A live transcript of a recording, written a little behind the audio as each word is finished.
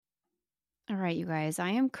All right, you guys, I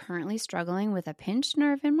am currently struggling with a pinched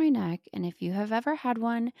nerve in my neck, and if you have ever had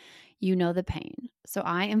one, you know the pain. So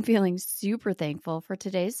I am feeling super thankful for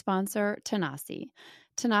today's sponsor, Tanasi.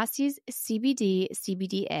 Tanasi's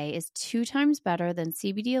CBD/CBDA is 2 times better than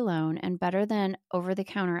CBD alone and better than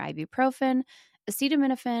over-the-counter ibuprofen,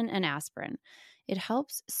 acetaminophen, and aspirin. It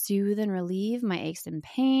helps soothe and relieve my aches and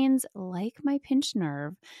pains, like my pinched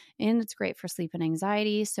nerve, and it's great for sleep and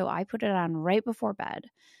anxiety, so I put it on right before bed.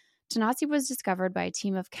 Tanasi was discovered by a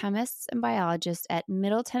team of chemists and biologists at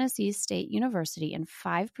Middle Tennessee State University, and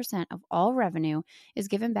 5% of all revenue is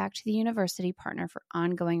given back to the university partner for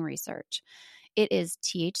ongoing research. It is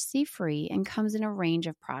THC-free and comes in a range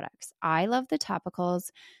of products. I love the topicals,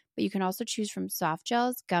 but you can also choose from soft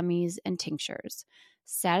gels, gummies, and tinctures.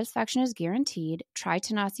 Satisfaction is guaranteed. Try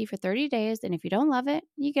Tanasi for 30 days, and if you don't love it,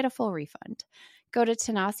 you get a full refund. Go to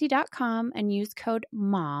Tanasi.com and use code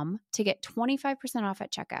MOM to get 25% off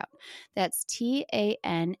at checkout. That's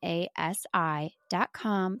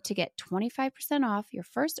TANASI.com to get 25% off your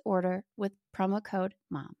first order with promo code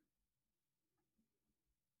MOM.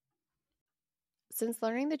 Since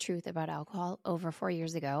learning the truth about alcohol over 4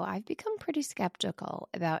 years ago, I've become pretty skeptical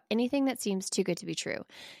about anything that seems too good to be true.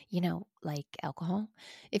 You know, like alcohol.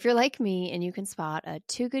 If you're like me and you can spot a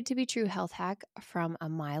too good to be true health hack from a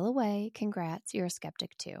mile away, congrats, you're a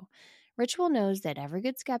skeptic too. Ritual knows that every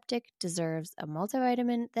good skeptic deserves a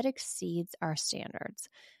multivitamin that exceeds our standards.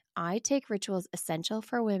 I take Ritual's Essential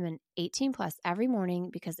for Women 18 Plus every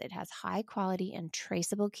morning because it has high quality and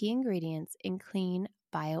traceable key ingredients in clean,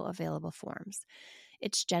 bioavailable forms.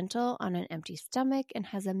 It's gentle on an empty stomach and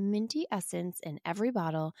has a minty essence in every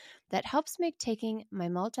bottle that helps make taking my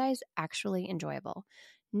multis actually enjoyable.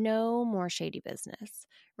 No more shady business.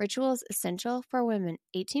 Ritual's Essential for Women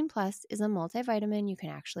 18 Plus is a multivitamin you can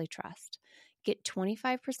actually trust. Get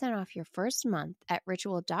 25% off your first month at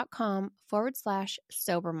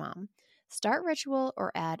ritual.com/sobermom. Start Ritual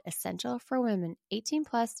or add Essential for Women 18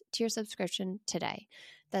 Plus to your subscription today.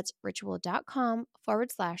 That's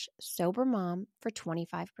ritual.com/sobermom for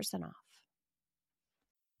 25% off.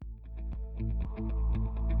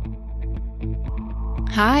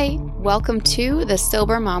 Hi, welcome to the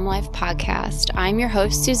Sober Mom Life podcast. I'm your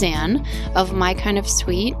host, Suzanne, of My Kind of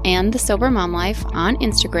Sweet and the Sober Mom Life on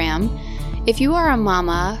Instagram. If you are a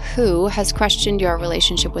mama who has questioned your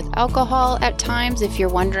relationship with alcohol at times, if you're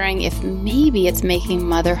wondering if maybe it's making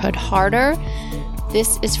motherhood harder,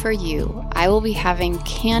 this is for you. I will be having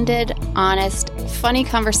candid, honest, funny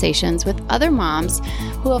conversations with other moms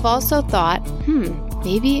who have also thought,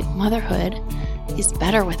 maybe motherhood is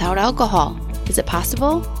better without alcohol. Is it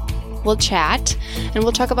possible? We'll chat and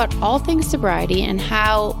we'll talk about all things sobriety and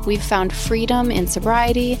how we've found freedom in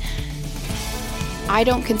sobriety. I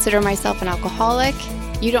don't consider myself an alcoholic.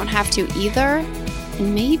 You don't have to either.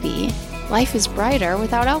 And maybe life is brighter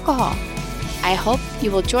without alcohol. I hope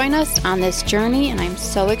you will join us on this journey, and I'm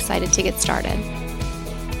so excited to get started.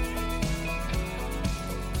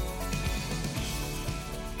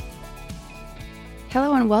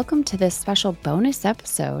 Hello and welcome to this special bonus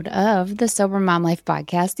episode of the Sober Mom Life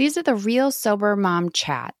podcast. These are the real sober mom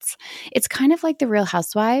chats. It's kind of like the Real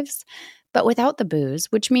Housewives, but without the booze,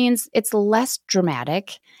 which means it's less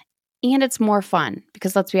dramatic and it's more fun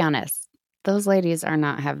because let's be honest, those ladies are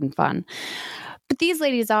not having fun. But these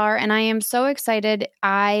ladies are, and I am so excited.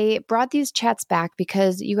 I brought these chats back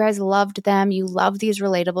because you guys loved them. You love these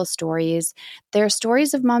relatable stories. They're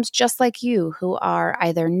stories of moms just like you who are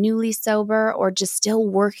either newly sober or just still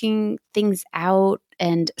working things out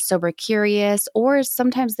and sober curious, or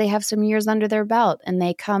sometimes they have some years under their belt and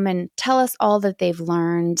they come and tell us all that they've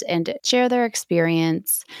learned and share their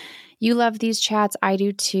experience. You love these chats. I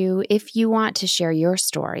do too. If you want to share your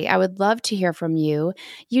story, I would love to hear from you.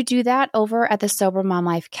 You do that over at the Sober Mom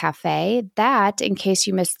Life Cafe. That, in case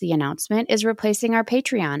you missed the announcement, is replacing our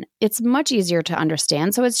Patreon. It's much easier to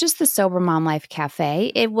understand. So it's just the Sober Mom Life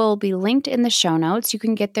Cafe. It will be linked in the show notes. You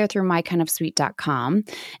can get there through mykindofsweet.com.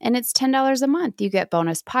 And it's $10 a month. You get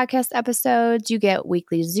bonus podcast episodes. You get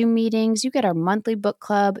weekly Zoom meetings. You get our monthly book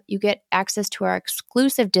club. You get access to our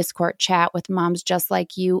exclusive Discord chat with moms just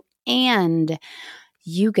like you. And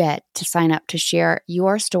you get to sign up to share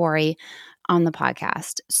your story on the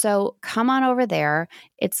podcast. So come on over there.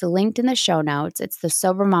 It's linked in the show notes. It's the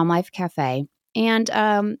Sober Mom Life Cafe. And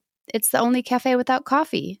it's the only cafe without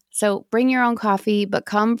coffee. So bring your own coffee, but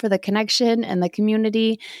come for the connection and the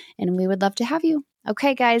community. And we would love to have you.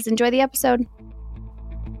 Okay, guys, enjoy the episode.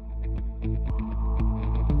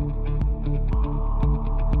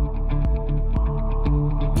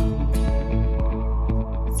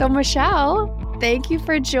 So Michelle, thank you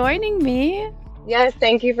for joining me. Yes,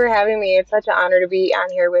 thank you for having me. It's such an honor to be on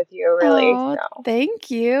here with you, really. Oh, So, thank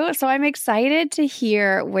you. So I'm excited to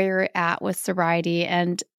hear where you're at with sobriety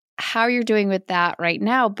and how you're doing with that right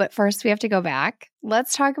now. But first, we have to go back.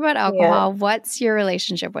 Let's talk about yeah. alcohol. What's your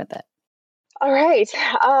relationship with it? All right.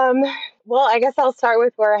 Um, well, I guess I'll start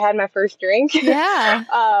with where I had my first drink. Yeah.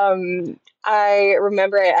 I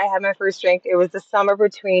remember I had my first drink. It was the summer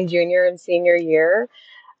between junior and senior year.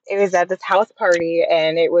 It was at this house party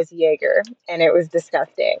and it was Jaeger and it was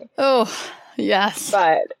disgusting. Oh, yes.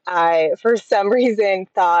 But I, for some reason,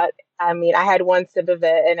 thought, I mean, I had one sip of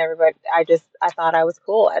it and everybody, I thought I was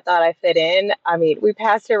cool. I thought I fit in. I mean, we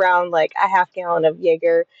passed around like a half gallon of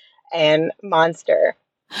Jaeger and Monster,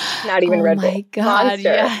 not even Oh Red Bull, my God. Monster.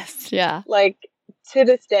 Yes. Yeah. Like, to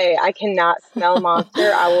this day, I cannot smell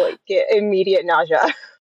Monster. I will get immediate nausea.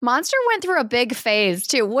 Monster went through a big phase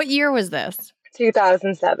too. What year was this?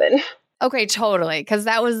 2007. Okay, totally. Because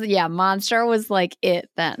that was, yeah, Monster was like it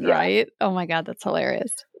then, Yeah. right? Oh my God, that's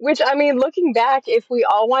hilarious. Which, I mean, looking back, if we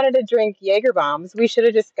all wanted to drink Jaeger bombs, we should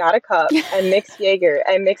have just got a cup and mixed Jaeger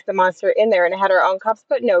and mixed the Monster in there and had our own cups.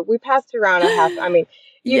 But no, we passed around a half. I mean,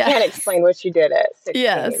 you can't Yes. explain what you did at 16.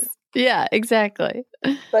 Yes. Yeah, exactly.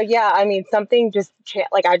 But yeah, I mean, something just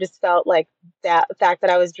like I just felt like that fact that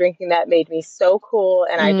I was drinking that made me so cool,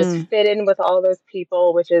 and I just fit in with all those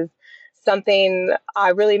people, which is something I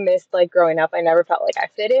really missed. Like growing up, I never felt like I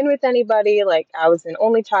fit in with anybody. Like I was an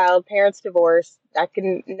only child, parents divorced, I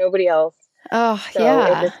couldn't nobody else. Oh, So it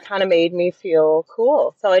yeah. just kind of made me feel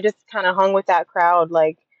cool. So I just kind of hung with that crowd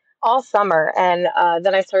like all summer, and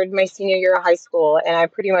then I started my senior year of high school, and I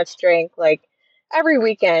pretty much drank like every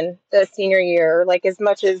weekend the senior year, like as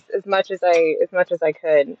much as I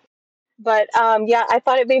could. But yeah, I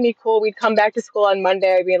thought it made me cool. We'd come back to school on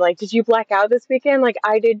Monday. I'd be like, "Did you black out this weekend?" Like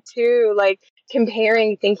I did too. Like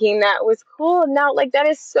comparing, thinking that was cool. Now, like that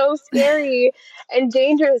is so scary and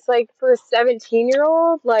dangerous. Like for a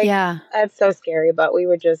 17-year-old, like Yeah. that's so scary. But we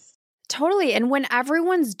would just Totally. And when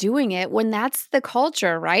everyone's doing it, when that's the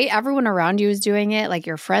culture, right? Everyone around you is doing it, like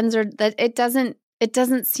your friends are that it doesn't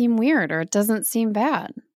seem weird or it doesn't seem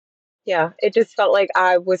bad. yeah, it just felt like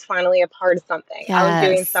I was finally a part of something. I was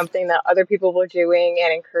doing Yes. something that other people were doing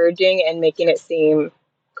and encouraging and making it seem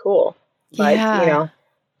cool. But Yeah.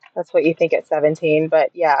 that's what you think at 17. But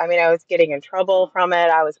yeah, I mean, I was getting in trouble from it.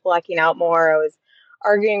 I was blacking out more. I was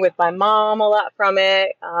arguing with my mom a lot from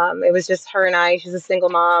it. It was just her and I. She's a single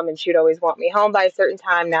mom, and she'd always want me home by a certain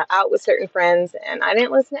time, not out with certain friends. And I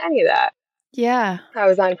didn't listen to any of that. Yeah. I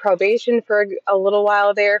was on probation for a little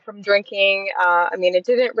while there from drinking. I mean, it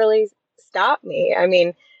didn't really stop me. I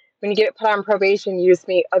mean, when you get put on probation, you just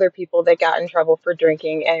meet other people that got in trouble for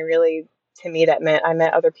drinking. And really, to me, that meant I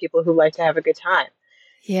met other people who like to have a good time.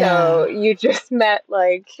 So Yeah. you just met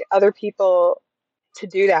like other people to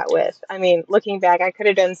do that with. I mean, looking back, I could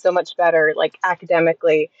have done so much better, like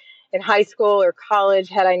academically in high school or college,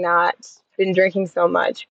 had I not been drinking so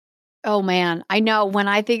much. Oh man, I know when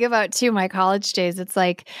I think about too my college days, it's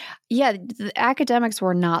like, yeah, the academics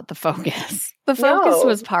were not the focus. The focus No.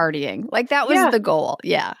 was partying. Like that was Yeah. the goal.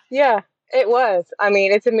 Yeah. Yeah. It was. I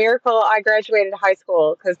mean, it's a miracle I graduated high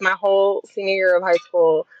school because my whole senior year of high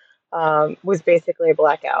school was basically a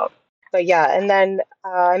blackout. But yeah, and then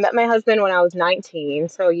I met my husband when I was 19,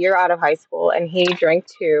 so a year out of high school, and he drank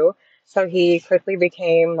too. So he quickly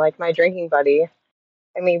became like my drinking buddy.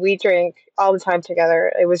 I mean, we drank all the time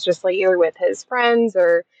together. It was just like either with his friends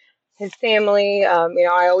or his family.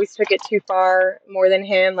 I always took it too far more than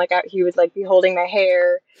him. Like he would like be holding my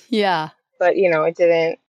hair, Yeah. but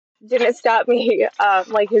it didn't stop me.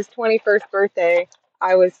 Like his 21st birthday,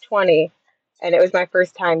 I was 20, and it was my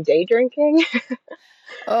first time day drinking.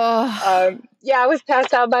 Oh, Yeah, I was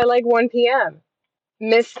passed out by like 1 p.m.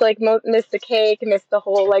 Missed the cake, missed the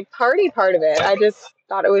whole like party part of it. I just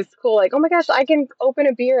thought it was cool. Like, oh my gosh, I can open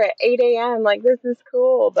a beer at 8 a.m. Like this is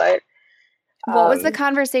cool. But what was the um,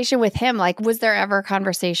 conversation with him? Like, was there ever a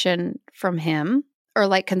conversation from him or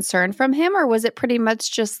like concern from him? Or was it pretty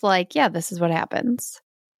much just like, yeah, this is what happens?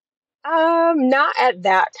 not at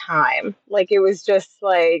that time. Like it was just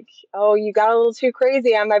like, oh, you got a little too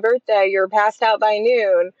crazy on my birthday. You're passed out by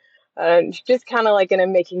noon. Just kind of like in a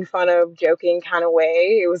making fun of, joking kind of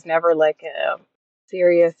way. It was never like a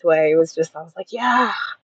serious way. It was just, I was like, yeah,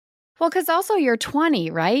 Well, because also you're 20,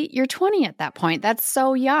 right? You're 20 at that point. That's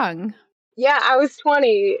so young. yeah. I was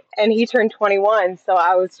 20 and he turned 21, so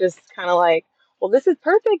I was just kind of like, well, this is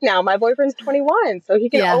perfect now. My boyfriend's 21, so he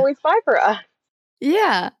can Yeah. always buy for us.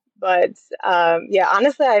 Yeah. But yeah,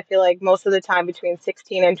 honestly, I feel like most of the time between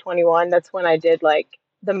 16 and 21, that's when I did like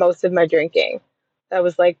the most of my drinking. That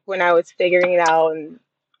was like when I was figuring it out and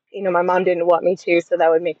my mom didn't want me to, so that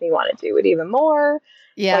would make me want to do it even more.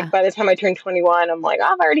 Yeah. Like by the time I turned 21, I'm like,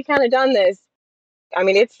 I've already kind of done this. I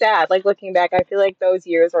mean, it's sad. Like looking back, I feel like those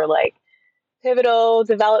years are like pivotal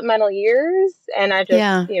developmental years, and I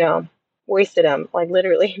just, Yeah. wasted them, like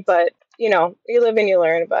literally. But, you live and you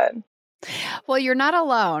learn, but. Well, you're not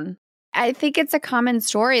alone. I think it's a common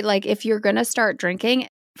story. Like if you're going to start drinking,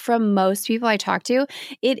 from most people I talk to,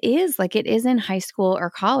 it is in high school or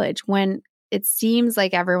college when it seems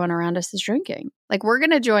like everyone around us is drinking. Like we're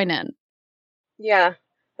going to join in. Yeah,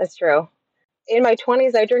 that's true. In my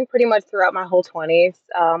 20s, I drank pretty much throughout my whole 20s.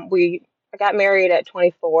 I got married at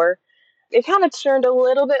 24. It kind of turned a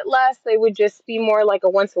little bit less. They would just be more like a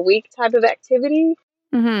once a week type of activity.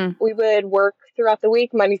 Mm-hmm. We would work throughout the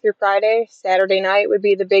week, Monday through Friday. Saturday night would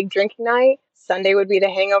be the big drinking night. Sunday would be the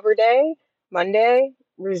hangover day. Monday,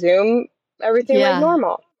 resume everything like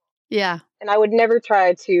normal. Yeah. And I would never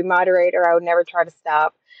try to moderate, or I would never try to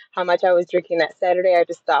stop how much I was drinking that Saturday. I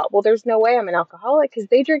just thought, well, there's no way I'm an alcoholic because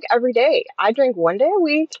they drink every day. I drink one day a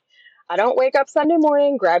week. I don't wake up Sunday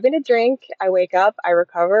morning grabbing a drink. I wake up, I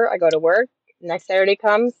recover, I go to work. Next Saturday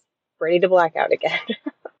comes, ready to black out again.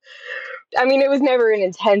 I mean, it was never an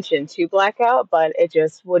intention to black out, but it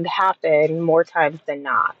just would happen more times than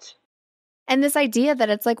not. And this idea that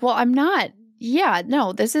it's like, well, I'm not. Yeah,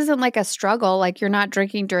 no, this isn't like a struggle. Like you're not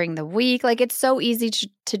drinking during the week. Like it's so easy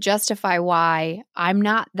to justify why I'm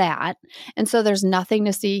not that. And so there's nothing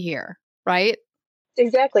to see here, right?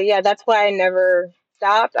 Exactly. Yeah, that's why I never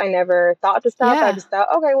stopped. I never thought to stop. Yeah. I just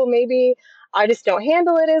thought, okay, well, maybe I just don't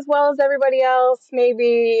handle it as well as everybody else.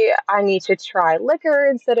 Maybe I need to try liquor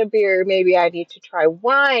instead of beer. Maybe I need to try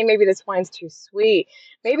wine. Maybe this wine's too sweet.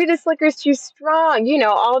 Maybe this liquor's too strong.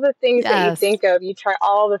 All the things that you think of. You try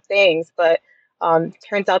all the things, but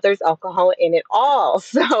turns out there's alcohol in it all.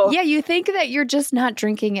 So yeah, you think that you're just not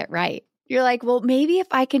drinking it right. You're like, well, maybe if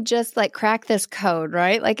I could just like crack this code,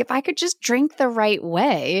 right? Like if I could just drink the right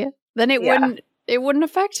way, then it wouldn't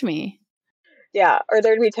affect me. Yeah. Or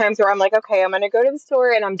there'd be times where I'm like, okay, I'm going to go to the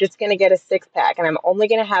store and I'm just going to get a 6-pack and I'm only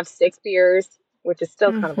going to have 6 beers, which is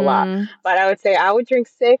still kind of a lot. But I would say I would drink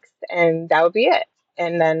 6 and that would be it.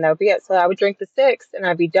 And then that would be it. So I would drink the 6 and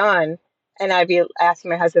I'd be done. And I'd be asking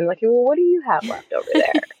my husband, like, well, what do you have left over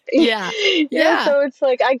there? Yeah. So it's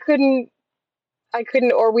like I couldn't,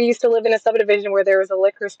 or we used to live in a subdivision where there was a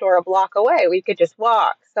liquor store a block away. We could just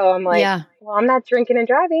walk. So I'm like, well, I'm not drinking and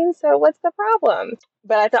driving. So what's the problem?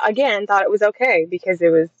 But I thought it was okay because it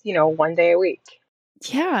was, one day a week.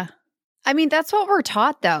 Yeah. I mean, that's what we're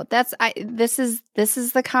taught though. This is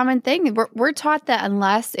the common thing. We're taught that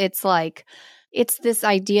unless it's like, it's this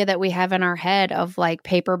idea that we have in our head of like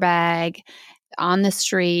paper bag on the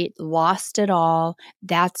street, lost it all.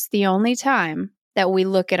 That's the only time that we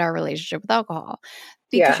look at our relationship with alcohol.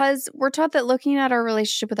 Because we're taught that looking at our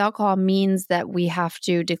relationship with alcohol means that we have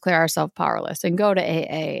to declare ourselves powerless and go to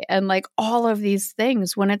AA and like all of these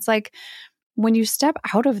things, when it's like, when you step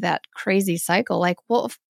out of that crazy cycle, like, well,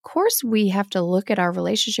 of course we have to look at our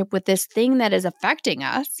relationship with this thing that is affecting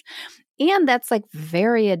us and that's like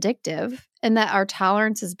very addictive and that our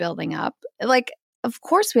tolerance is building up. Like, of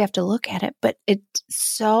course we have to look at it, but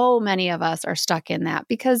so many of us are stuck in that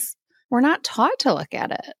because we're not taught to look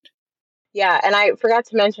at it. Yeah. And I forgot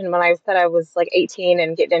to mention when I said I was like 18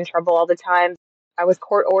 and getting in trouble all the time, I was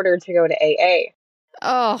court ordered to go to AA.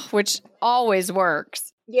 Oh, which always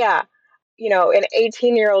works. Yeah. An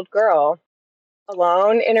 18-year-old girl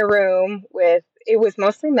alone in a room with, it was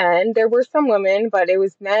mostly men. There were some women, but it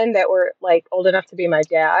was men that were like old enough to be my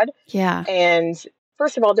dad. Yeah. And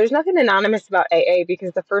first of all, there's nothing anonymous about AA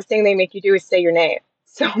because the first thing they make you do is say your name.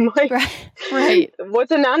 So I'm like, right.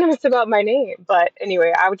 What's anonymous about my name? But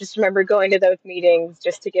anyway, I would just remember going to those meetings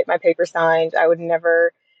just to get my paper signed. I would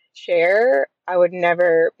never share. I would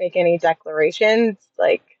never make any declarations.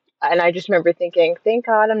 And I just remember thinking, thank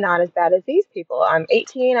God I'm not as bad as these people. I'm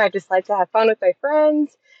 18. I just like to have fun with my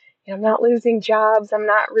friends. I'm not losing jobs. I'm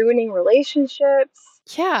not ruining relationships.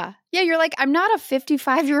 Yeah. Yeah. You're like, I'm not a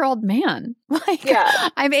 55-year-old man. Like,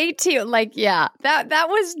 I'm 18. Like, yeah, that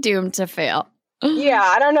was doomed to fail. Yeah.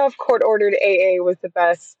 I don't know if court ordered AA was the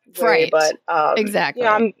best way, but exactly.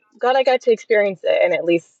 I'm glad I got to experience it and at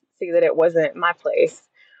least see that it wasn't my place.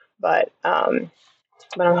 But I'm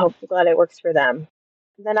glad it works for them.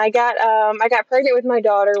 Then I got pregnant with my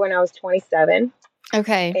daughter when I was 27.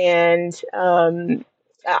 Okay. And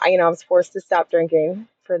I was forced to stop drinking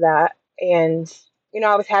for that. And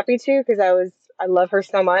I was happy to because I love her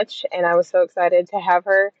so much and I was so excited to have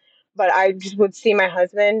her. But I just would see my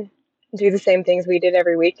husband do the same things we did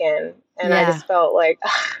every weekend. And I just felt like,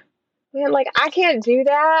 man, like I can't do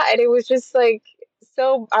that. And it was just like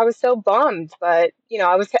I was so bummed, but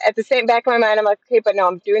I was at the same back of my mind. I'm like, okay, but no,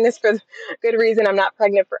 I'm doing this for good reason. I'm not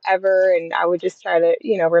pregnant forever. And I would just try to,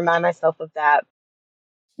 remind myself of that.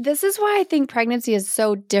 This is why I think pregnancy is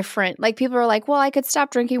so different. Like people are like, well, I could stop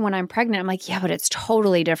drinking when I'm pregnant. I'm like, yeah, but it's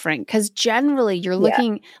totally different. Because generally you're Yeah.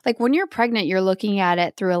 looking, like when you're pregnant, you're looking at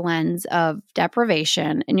it through a lens of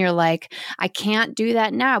deprivation. And you're like, I can't do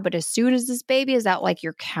that now. But as soon as this baby is out, like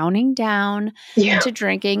you're counting down Yeah. to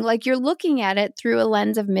drinking. Like you're looking at it through a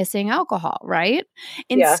lens of missing alcohol, right?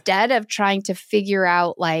 Yeah. Instead of trying to figure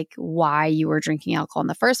out like why you were drinking alcohol in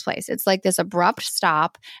the first place. It's like this abrupt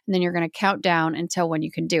stop. And then you're going to count down until when you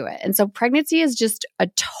can do it. And so pregnancy is just a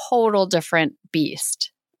total different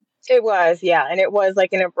beast. It was, yeah. And it was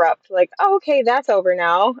like an abrupt, like, oh, okay, that's over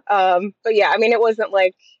now. But yeah, I mean, it wasn't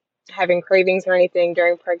like having cravings or anything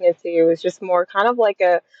during pregnancy. It was just more kind of like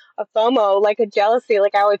a FOMO, like a jealousy.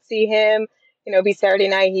 Like I would see him, be Saturday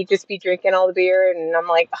night, he'd just be drinking all the beer. And I'm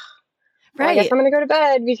like, well, I guess I'm going to go to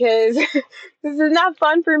bed because this is not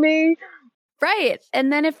fun for me. Right.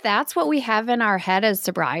 And then if that's what we have in our head as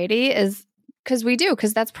sobriety is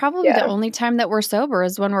because that's probably the only time that we're sober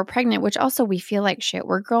is when we're pregnant, which also we feel like shit.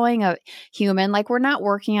 We're growing a human, like we're not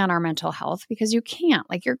working on our mental health because you can't,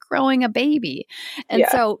 like you're growing a baby. And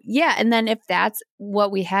so, and then if that's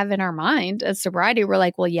what we have in our mind as sobriety, we're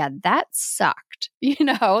like, well, yeah, that sucked.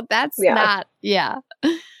 That's not,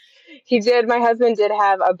 He did. My husband did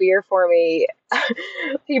have a beer for me.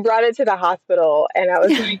 He brought it to the hospital, and I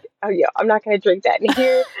was like, "Oh yeah, I'm not going to drink that in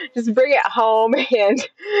here. Just bring it home, and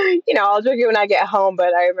I'll drink it when I get home."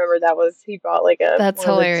 But I remember he brought like a. That's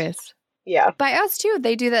hilarious. Yeah. By us too.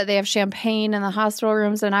 They do that. They have champagne in the hospital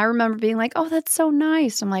rooms. And I remember being like, oh, that's so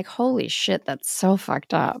nice. I'm like, holy shit, that's so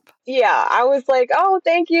fucked up. Yeah. I was like, oh,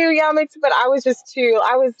 thank you. Yeah. But I was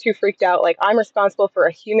too freaked out. Like I'm responsible for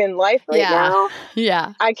a human life right now.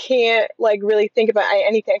 Yeah. I can't like really think about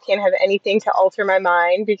anything. I can't have anything to alter my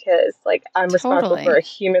mind because like I'm responsible for a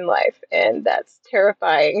human life. And that's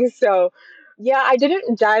terrifying. So yeah, I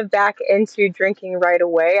didn't dive back into drinking right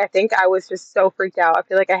away. I think I was just so freaked out. I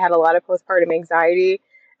feel like I had a lot of postpartum anxiety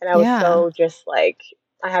and I was so just like,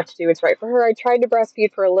 I have to do what's right for her. I tried to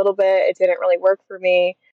breastfeed for a little bit. It didn't really work for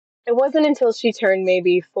me. It wasn't until she turned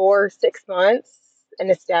maybe 4 or 6 months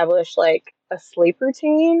and established like a sleep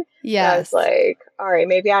routine. I was like, all right,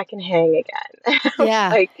 maybe I can hang again.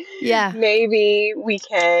 Maybe we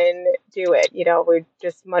can do it. We'd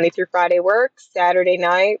just Monday through Friday work. Saturday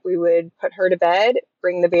night, we would put her to bed,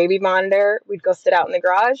 bring the baby monitor. We'd go sit out in the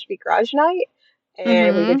garage, be garage night,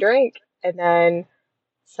 and we would drink. And then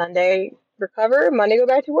Sunday, recover, Monday, go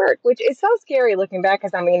back to work, which is so scary looking back.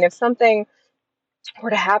 Because, I mean, if something were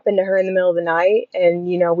to happen to her in the middle of the night and,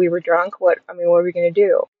 we were drunk, what are we going to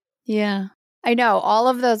do? Yeah. I know all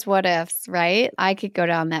of those what ifs, right? I could go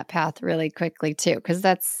down that path really quickly too, because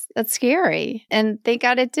that's scary. And thank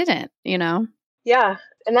God it didn't, Yeah.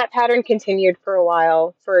 And that pattern continued for a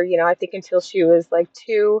while for, I think until she was like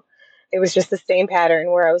 2. It was just the same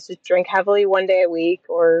pattern where I was just drink heavily one day a week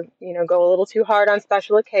or, go a little too hard on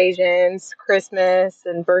special occasions, Christmas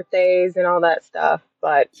and birthdays and all that stuff.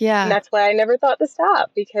 But and that's why I never thought to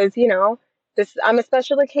stop because, I'm a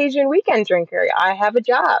special occasion weekend drinker. I have a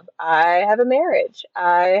job. I have a marriage.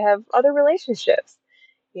 I have other relationships.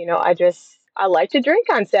 I like to drink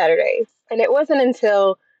on Saturdays. And it wasn't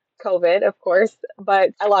until COVID, of course,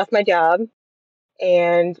 but I lost my job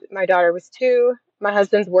and my daughter was 2. My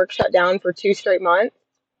husband's work shut down for 2 straight months.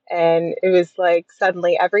 And it was like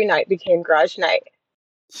suddenly every night became garage night.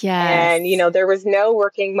 Yes. And, there was no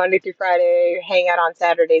working Monday through Friday, hang out on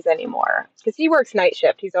Saturdays anymore. Because he works night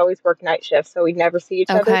shift. He's always worked night shift. So we'd never see each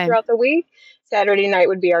other throughout the week. Saturday night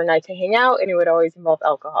would be our night to hang out, and it would always involve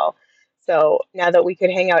alcohol. So now that we could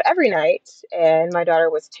hang out every night, and my daughter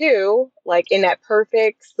was 2, like in that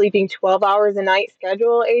perfect sleeping 12 hours a night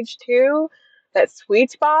schedule, age 2, that sweet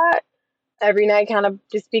spot, every night kind of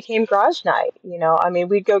just became garage night.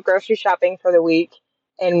 We'd go grocery shopping for the week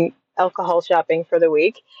and alcohol shopping for the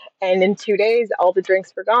week. And in 2 days, all the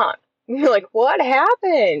drinks were gone. You're like, what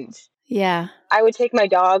happened? Yeah. I would take my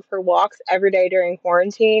dog for walks every day during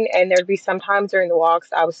quarantine. And there'd be some times during the walks,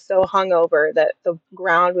 I was so hungover that the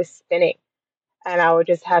ground was spinning. And I would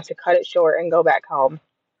just have to cut it short and go back home.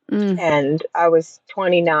 And I was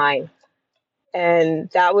 29. And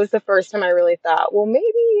that was the first time I really thought, well,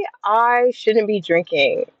 maybe I shouldn't be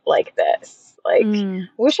drinking like this. Like,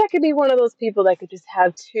 wish I could be one of those people that could just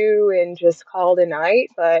have 2 and just call it a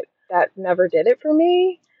night, but that never did it for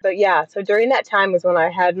me. But yeah, so during that time was when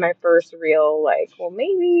I had my first real, like, well,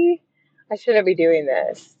 maybe I shouldn't be doing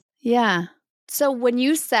this. Yeah. So when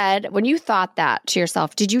you thought that to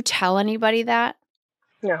yourself, did you tell anybody that?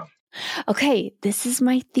 No. Okay, this is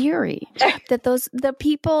my theory that the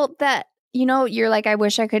people that, you're like, I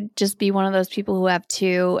wish I could just be one of those people who have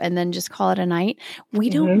two and then just call it a night. We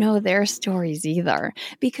don't know their stories either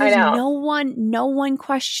I because know. no one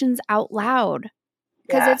questions out loud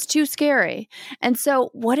because Yeah. it's too scary. And so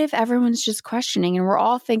what if everyone's just questioning and we're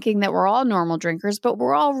all thinking that we're all normal drinkers, but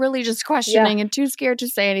we're all really just questioning and too scared to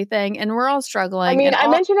say anything and we're all struggling. I mean, And I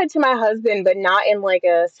mentioned it to my husband, but not in like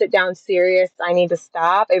a sit down serious, I need to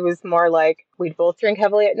stop. It was more like we'd both drink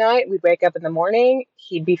heavily at night. We'd wake up in the morning.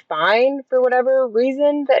 He'd be fine for whatever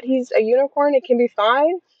reason that he's a unicorn. It can be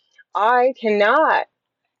fine. I cannot.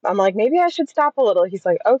 I'm like, maybe I should stop a little. He's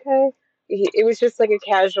like, okay. It was just like a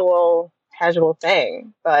casual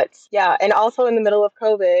thing. But yeah. And also in the middle of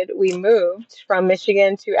COVID, we moved from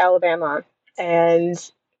Michigan to Alabama.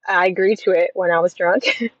 And I agreed to it when I was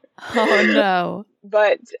drunk. oh no.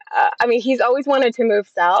 But I mean, he's always wanted to move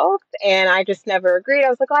south, and I just never agreed. I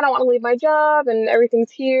was like, oh, I don't want to leave my job, and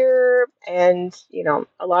everything's here. And,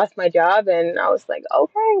 I lost my job, and I was like,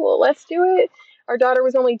 okay, well, let's do it. Our daughter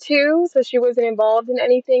was only 2, so she wasn't involved in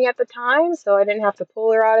anything at the time, so I didn't have to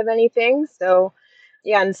pull her out of anything. So,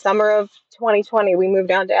 yeah, in summer of 2020, we moved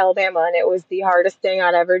down to Alabama, and it was the hardest thing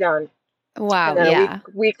I'd ever done. Wow. And then a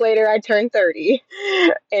week later, I turned 30,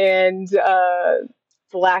 and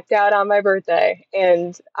blacked out on my birthday.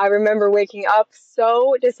 And I remember waking up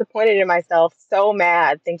so disappointed in myself, so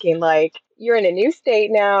mad, thinking like, you're in a new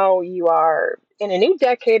state now, you are in a new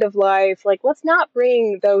decade of life. Like, let's not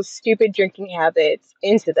bring those stupid drinking habits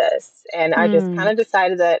into this. And I just kind of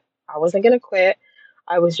decided that I wasn't going to quit.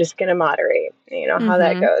 I was just going to moderate. You know how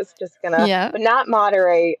that goes. Just going to, but not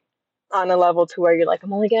moderate on a level to where you're like,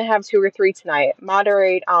 I'm only going to have 2 or 3 tonight.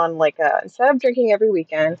 Moderate on like instead of drinking every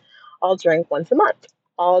weekend, I'll drink once a month.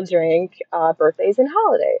 I'll drink birthdays and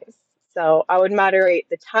holidays. So I would moderate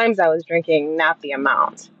the times I was drinking, not the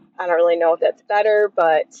amount. I don't really know if that's better,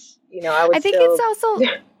 but I think still... it's also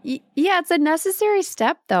it's a necessary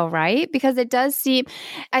step though, right? Because it does seem,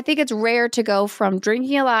 I think it's rare to go from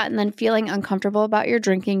drinking a lot and then feeling uncomfortable about your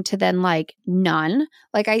drinking to then like none.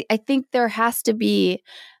 Like I think there has to be,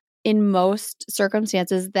 in most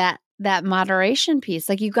circumstances, that moderation piece.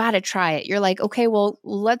 Like you got to try it. You're like, okay, well,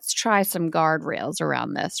 let's try some guardrails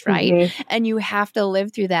around this, right? And you have to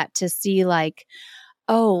live through that to see like,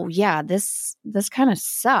 oh yeah, this kind of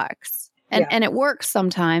sucks. And it works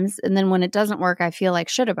sometimes. And then when it doesn't work, I feel like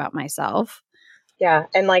shit about myself. Yeah.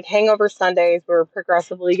 And like hangover Sundays were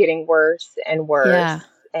progressively getting worse and worse. Yeah.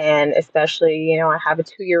 And especially, I have a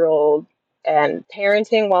 2-year-old, and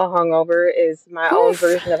parenting while hungover is my own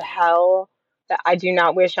version of hell that I do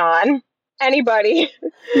not wish on anybody.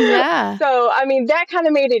 Yeah. So, I mean, that kind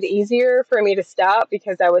of made it easier for me to stop,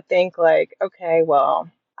 because I would think like, okay, well,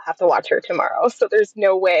 I have to watch her tomorrow. So there's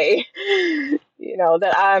no way,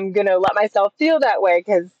 that I'm going to let myself feel that way,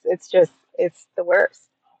 because it's the worst.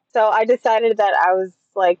 So I decided that I was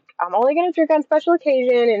like, I'm only going to drink on special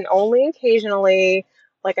occasion and only occasionally.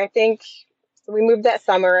 Like, I think we moved that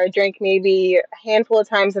summer. I drank maybe a handful of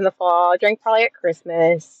times in the fall. I drank probably at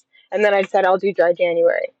Christmas. And then I said, I'll do dry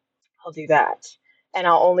January. I'll do that. And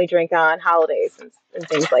I'll only drink on holidays and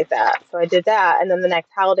things like that. So I did that. And then the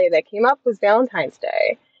next holiday that came up was Valentine's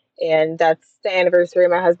Day. And that's the anniversary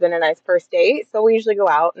of my husband and I's first date. So we usually go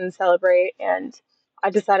out and celebrate. And I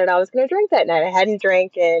decided I was going to drink that night. I hadn't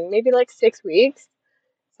drank in maybe like 6 weeks.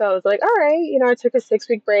 So I was like, all right, I took a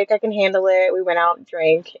 6-week break. I can handle it. We went out and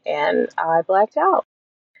drank, and I blacked out.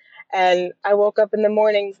 And I woke up in the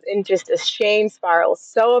mornings in just a shame spiral,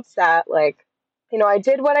 so upset. Like, I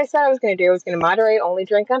did what I said I was going to do. I was going to moderate, only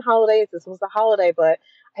drink on holidays. This was the holiday, but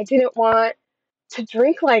I didn't want to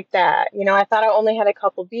drink like that. I thought I only had a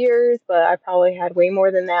couple beers, but I probably had way more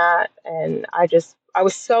than that. And I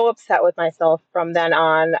was so upset with myself from then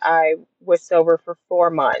on. I was sober for 4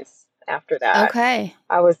 months after that. Okay.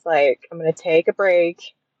 I was like, I'm going to take a break,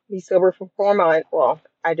 be sober for 4 months. Well,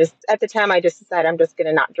 at the time, I just decided I'm just going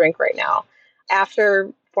to not drink right now.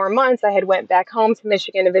 After 4 months, I had went back home to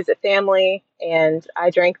Michigan to visit family, and I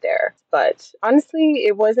drank there. But honestly,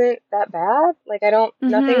 it wasn't that bad. Like,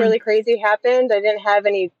 nothing really crazy happened. I didn't have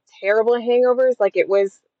any terrible hangovers. Like,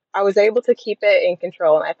 I was able to keep it in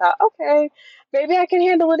control. And I thought, okay, maybe I can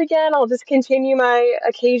handle it again. I'll just continue my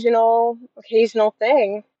occasional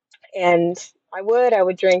thing. And I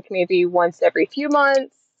would drink maybe once every few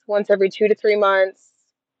months, once every 2 to 3 months,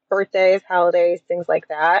 birthdays, holidays, things like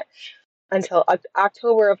that. Until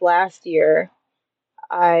October of last year,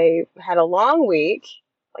 I had a long week,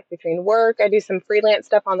 like between work. I do some freelance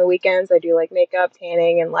stuff on the weekends. I do like makeup,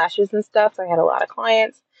 tanning, and lashes and stuff. So I had a lot of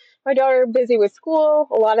clients. my daughter busy with school,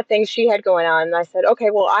 a lot of things she had going on. And I said,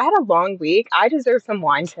 okay, well, I had a long week. I deserve some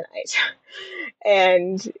wine tonight.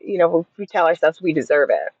 And, we tell ourselves we deserve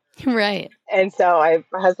it. Right. And so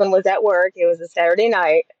my husband was at work. It was a Saturday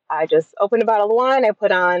night. I just opened a bottle of wine. It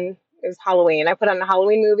was Halloween. I put on a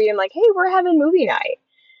Halloween movie and like, hey, we're having movie night.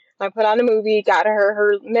 I put on a movie, got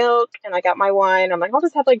her milk, and I got my wine. I'm like, I'll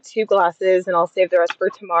just have like 2 glasses and I'll save the rest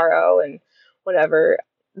for tomorrow and whatever.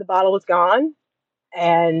 The bottle was gone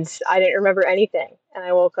and I didn't remember anything. And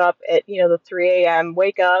I woke up at, the 3 a.m.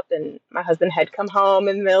 wake up, and my husband had come home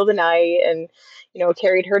in the middle of the night and,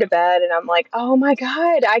 carried her to bed. And I'm like, oh my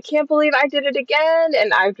God, I can't believe I did it again.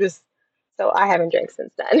 And so I haven't drank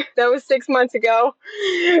since then. That was 6 months ago.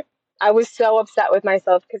 I was so upset with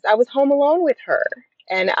myself because I was home alone with her.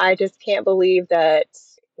 And I just can't believe that,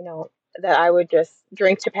 that I would just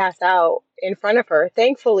drink to pass out in front of her.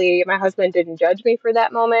 Thankfully, my husband didn't judge me for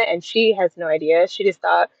that moment, and she has no idea. She just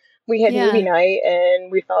thought we had movie night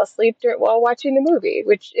and we fell asleep while watching the movie,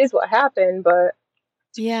 which is what happened, but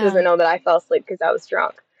she doesn't know that I fell asleep because I was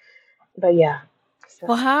drunk. But yeah. So.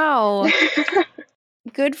 Wow.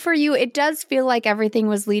 Good for you. It does feel like everything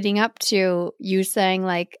was leading up to you saying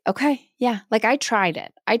like, okay, yeah, like I tried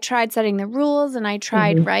it. I tried setting the rules and I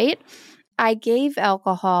tried, right? I gave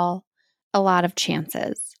alcohol a lot of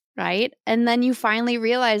chances, right? And then you finally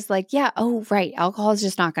realize like, yeah, oh, right, alcohol is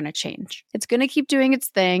just not going to change. It's going to keep doing its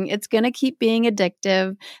thing. It's going to keep being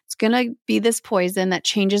addictive. It's going to be this poison that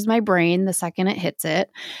changes my brain the second it hits it.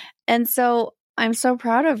 And so I'm so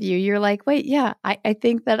proud of you. You're like, wait, yeah, I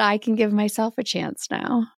think that I can give myself a chance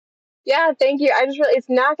now. Yeah, thank you. It's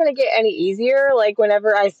not going to get any easier. Like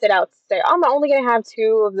whenever I sit out to say, oh, I'm only going to have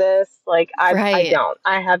 2 of this. Like I don't.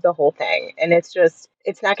 I have the whole thing. And it's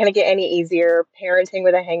not going to get any easier. Parenting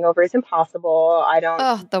with a hangover is impossible.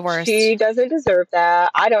 The worst. She doesn't deserve that.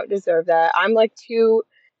 I don't deserve that. I'm like too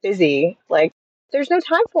busy. Like there's no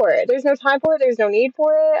time for it. There's no time for it. There's no need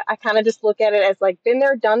for it. I kind of just look at it as like, been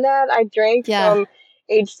there, done that. I drank from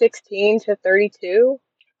age 16 to 32.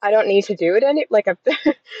 I don't need to do it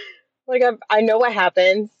I know what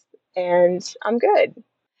happens and I'm good.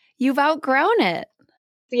 You've outgrown it.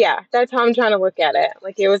 Yeah, that's how I'm trying to look at it.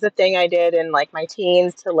 Like it was a thing I did in like my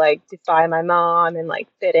teens to like defy my mom and like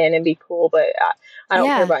fit in and be cool, but I don't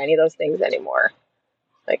care about any of those things anymore.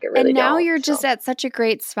 Like it really. And now you're just at such a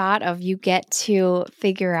great spot of you get to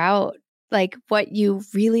figure out like what you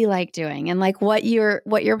really like doing and like what you're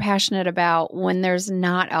passionate about when there's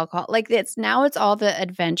not alcohol. Like it's all the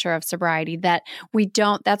adventure of sobriety that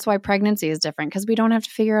that's why pregnancy is different, because we don't have to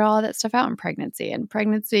figure all that stuff out in pregnancy. And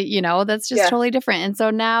pregnancy, that's just totally different. And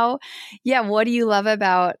so now, what do you love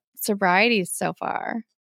about sobriety so far?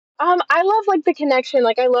 I love like the connection.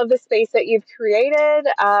 Like I love the space that you've created.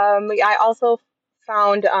 I also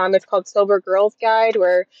found it's called Sober Girls Guide,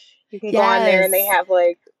 where you can go on there and they have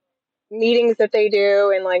like meetings that they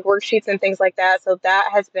do and like worksheets and things like that. So that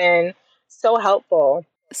has been so helpful.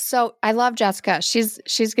 So I love Jessica. She's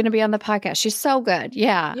going to be on the podcast. She's so good.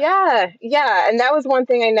 Yeah. Yeah. And that was one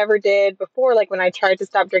thing I never did before. Like when I tried to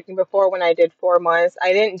stop drinking before, when I did 4 months,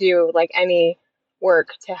 I didn't do like any work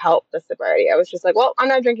to help the sobriety. I was just like, well, I'm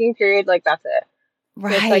not drinking, period. Like that's it.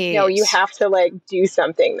 Right. It's like, no, you have to like do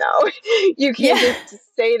something though. You can't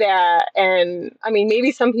just say that. And I mean,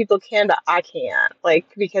 maybe some people can, but I can't, like,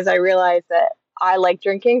 because I realized that I like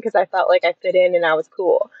drinking because I felt like I fit in and I was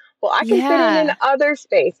cool. Well, I can fit in other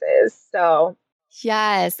spaces. So.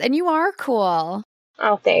 Yes. And you are cool.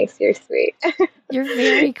 Oh, thanks. You're sweet. You're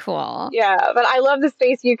very cool. Yeah. But I love the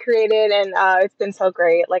space you created and it's been so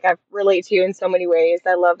great. Like I relate to you in so many ways.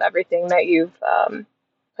 I love everything that you've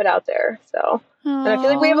put out there. So. And I feel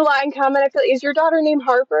like we have a lot in common. Is your daughter named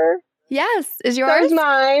Harper? Yes. Is yours? There's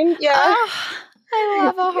mine. Yeah. Oh, I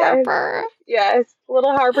love a Harper. Yes.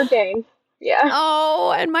 Little Harper Jane. Yeah.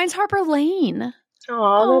 Oh, and mine's Harper Lane.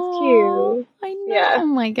 Oh, that's cute. I know. Yeah. Oh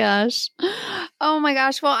my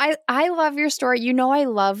gosh. Well, I love your story. I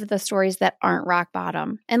love the stories that aren't rock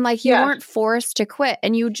bottom. And like you weren't forced to quit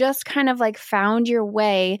and you just kind of like found your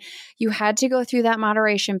way. You had to go through that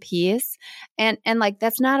moderation piece. And like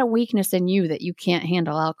that's not a weakness in you that you can't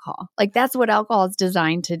handle alcohol. Like that's what alcohol is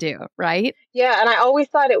designed to do, right? Yeah, and I always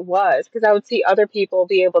thought it was because I would see other people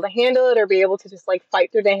be able to handle it or be able to just like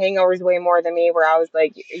fight through the hangovers way more than me, where I was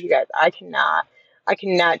like, you guys, I cannot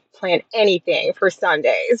plan anything for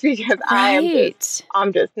Sundays because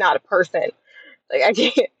I'm just not a person. Like I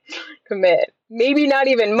can't commit. Maybe not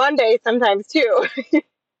even Monday sometimes too.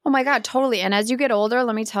 Oh my God, totally. And as you get older,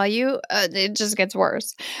 let me tell you, it just gets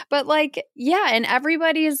worse. But like, and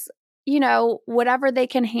everybody's, whatever they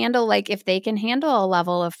can handle, like if they can handle a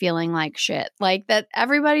level of feeling like shit, like that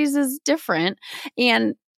everybody's is different.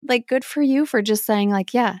 And like, good for you for just saying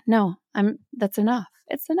like, yeah, no, that's enough.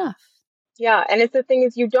 It's enough. Yeah. And it's the thing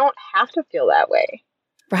is, you don't have to feel that way.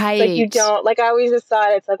 Right. Like, you don't, like, I always just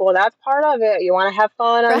thought it's like, well, that's part of it. You want to have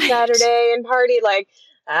fun on Saturday and party. Like,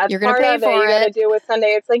 that's You're gonna part pay of for it. You got to it. do with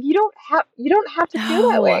Sunday. It's like, you don't have to feel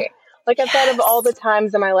that way. Like, I've thought of all the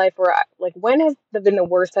times in my life where, like, when has been the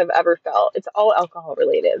worst I've ever felt? It's all alcohol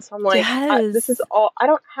related. So I'm like, this is all, I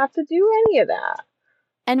don't have to do any of that.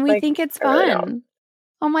 And we think it's fun.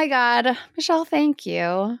 Oh my God. Michelle, thank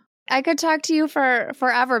you. I could talk to you for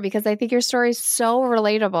forever because I think your story is so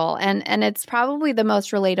relatable, and it's probably the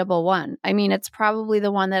most relatable one. I mean, it's probably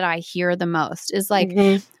the one that I hear the most is like,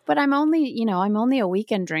 but I'm only a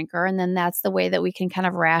weekend drinker. And then that's the way that we can kind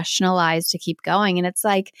of rationalize to keep going. And it's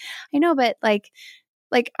like, I know, but like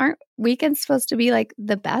aren't weekends supposed to be like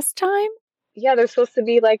the best time? Yeah, they're supposed to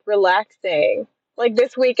be like relaxing. Like,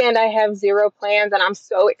 this weekend, I have 0 plans and I'm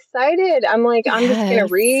so excited. I'm like, I'm just going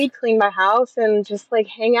to read, clean my house, and just like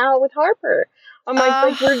hang out with Harper. I'm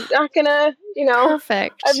like we're not going to,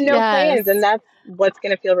 perfect. I have no plans. And that's what's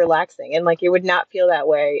going to feel relaxing. And like, it would not feel that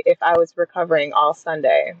way if I was recovering all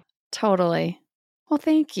Sunday. Totally. Well,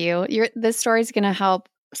 thank you. This story is going to help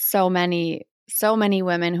so many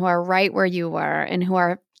women who are right where you were and who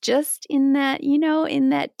are just in that, in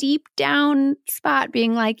that deep down spot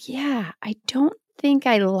being like, yeah, I don't think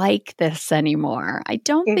I like this anymore. I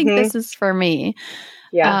don't think this is for me.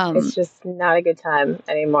 Yeah, it's just not a good time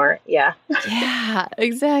anymore. Yeah. Yeah,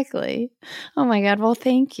 exactly. Oh my God. Well,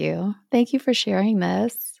 thank you. Thank you for sharing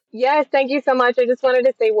this. Yes, thank you so much. I just wanted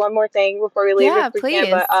to say one more thing before we leave. Yeah,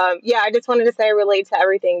 please. But I just wanted to say I relate to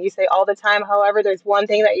everything you say all the time. However, there's one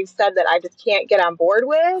thing that you've said that I just can't get on board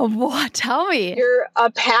with. What? Tell me. You're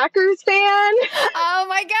a Packers fan. Oh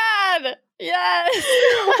my God. Yes.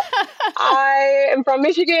 I am from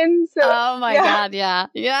Michigan. So, oh my God. Yeah.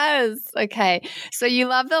 Yes. Okay. So you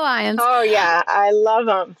love the Lions. Oh yeah. I love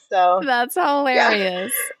them. So that's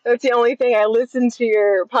hilarious. Yeah. That's the only thing. I listen to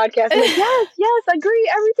your podcast. I'm like, yes,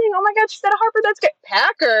 agree. Everything. Oh my God. She said Harper. That's good.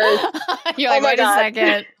 Packers. You're like, wait a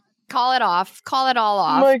second. Call it off. Call it all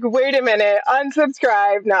off. I'm like, wait a minute.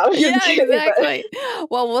 Unsubscribe now. Yeah, exactly.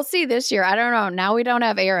 Well, we'll see this year. I don't know. Now we don't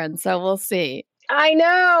have Aaron, so we'll see. I know.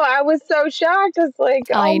 I was so shocked. I was like,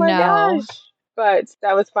 oh my gosh. But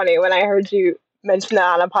that was funny. When I heard you mention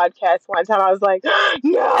that on a podcast one time, I was like,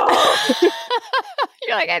 no.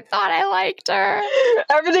 You're like, I thought I liked her.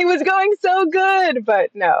 Everything was going so good, but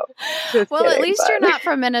no. Well, at least you're not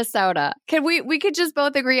from Minnesota. We could just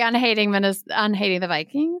both agree on hating the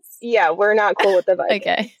Vikings? Yeah, we're not cool with the Vikings.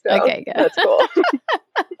 Okay. So okay, good. That's cool.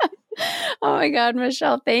 Oh my God,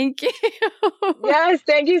 Michelle, thank you. Yes,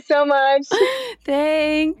 thank you so much.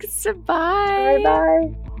 Thanks. Bye.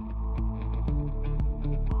 Bye.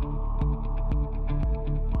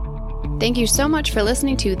 Thank you so much for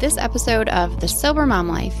listening to this episode of The Sober Mom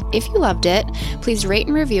Life. If you loved it, please rate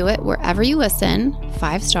and review it wherever you listen.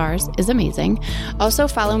 5 stars is amazing. Also,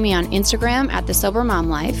 follow me on Instagram at The Sober Mom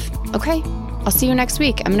Life. Okay, I'll see you next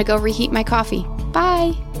week. I'm going to go reheat my coffee.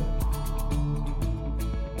 Bye.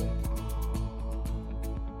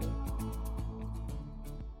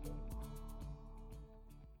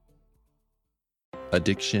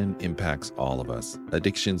 Addiction impacts all of us.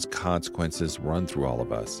 Addiction's consequences run through all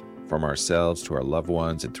of us. From ourselves to our loved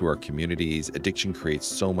ones and through our communities, addiction creates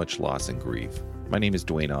so much loss and grief. My name is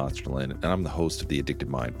Dwayne Osterlin, and I'm the host of the Addicted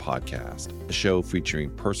Mind podcast, a show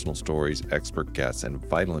featuring personal stories, expert guests, and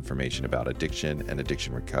vital information about addiction and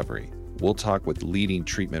addiction recovery. We'll talk with leading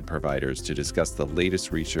treatment providers to discuss the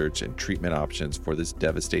latest research and treatment options for this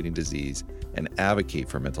devastating disease and advocate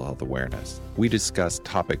for mental health awareness. We discuss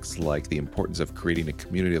topics like the importance of creating a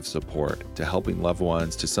community of support, to helping loved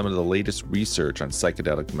ones, to some of the latest research on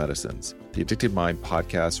psychedelic medicines. The Addicted Mind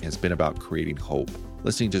podcast has been about creating hope,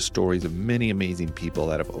 listening to stories of many amazing people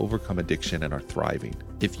that have overcome addiction and are thriving.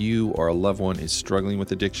 If you or a loved one is struggling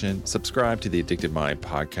with addiction, subscribe to the Addicted Mind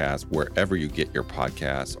podcast wherever you get your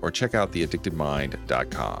podcasts, or check out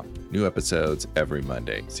theaddictedmind.com. New episodes every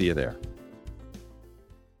Monday. See you there.